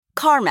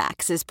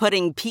CarMax is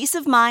putting peace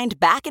of mind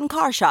back in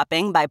car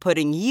shopping by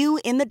putting you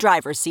in the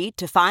driver's seat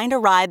to find a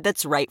ride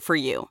that's right for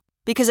you.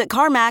 Because at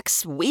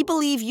CarMax, we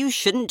believe you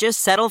shouldn't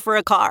just settle for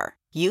a car.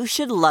 You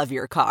should love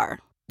your car.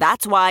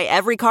 That's why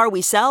every car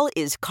we sell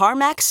is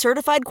CarMax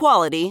certified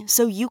quality,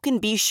 so you can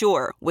be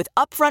sure with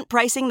upfront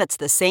pricing that's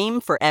the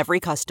same for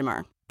every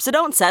customer. So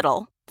don't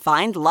settle.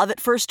 Find love at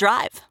first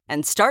drive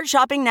and start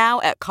shopping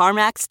now at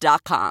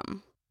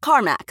CarMax.com.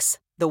 CarMax,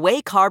 the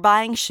way car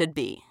buying should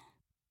be.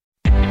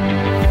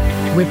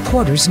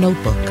 Reporter's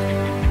Notebook.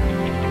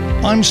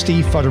 I'm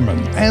Steve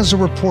Futterman. As a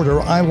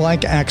reporter, I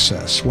like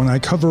access. When I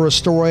cover a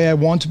story, I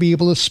want to be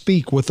able to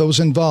speak with those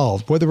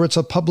involved, whether it's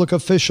a public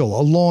official,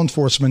 a law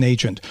enforcement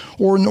agent,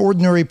 or an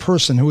ordinary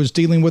person who is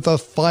dealing with a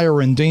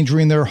fire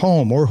endangering their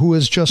home or who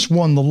has just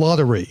won the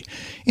lottery.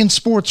 In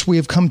sports, we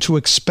have come to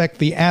expect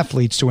the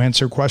athletes to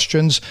answer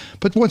questions,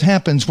 but what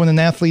happens when an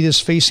athlete is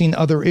facing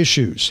other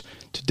issues?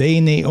 Today,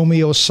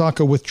 Naomi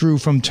Osaka withdrew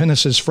from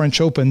tennis's French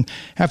Open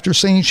after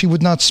saying she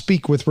would not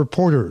speak with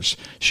reporters.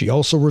 She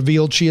also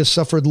revealed she has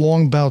suffered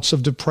long bouts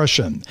of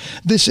depression.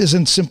 This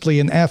isn't simply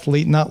an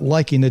athlete not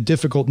liking a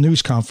difficult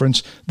news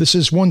conference. This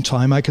is one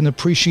time I can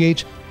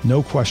appreciate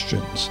no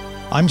questions.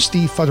 I'm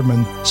Steve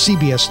Futterman,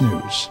 CBS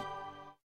News.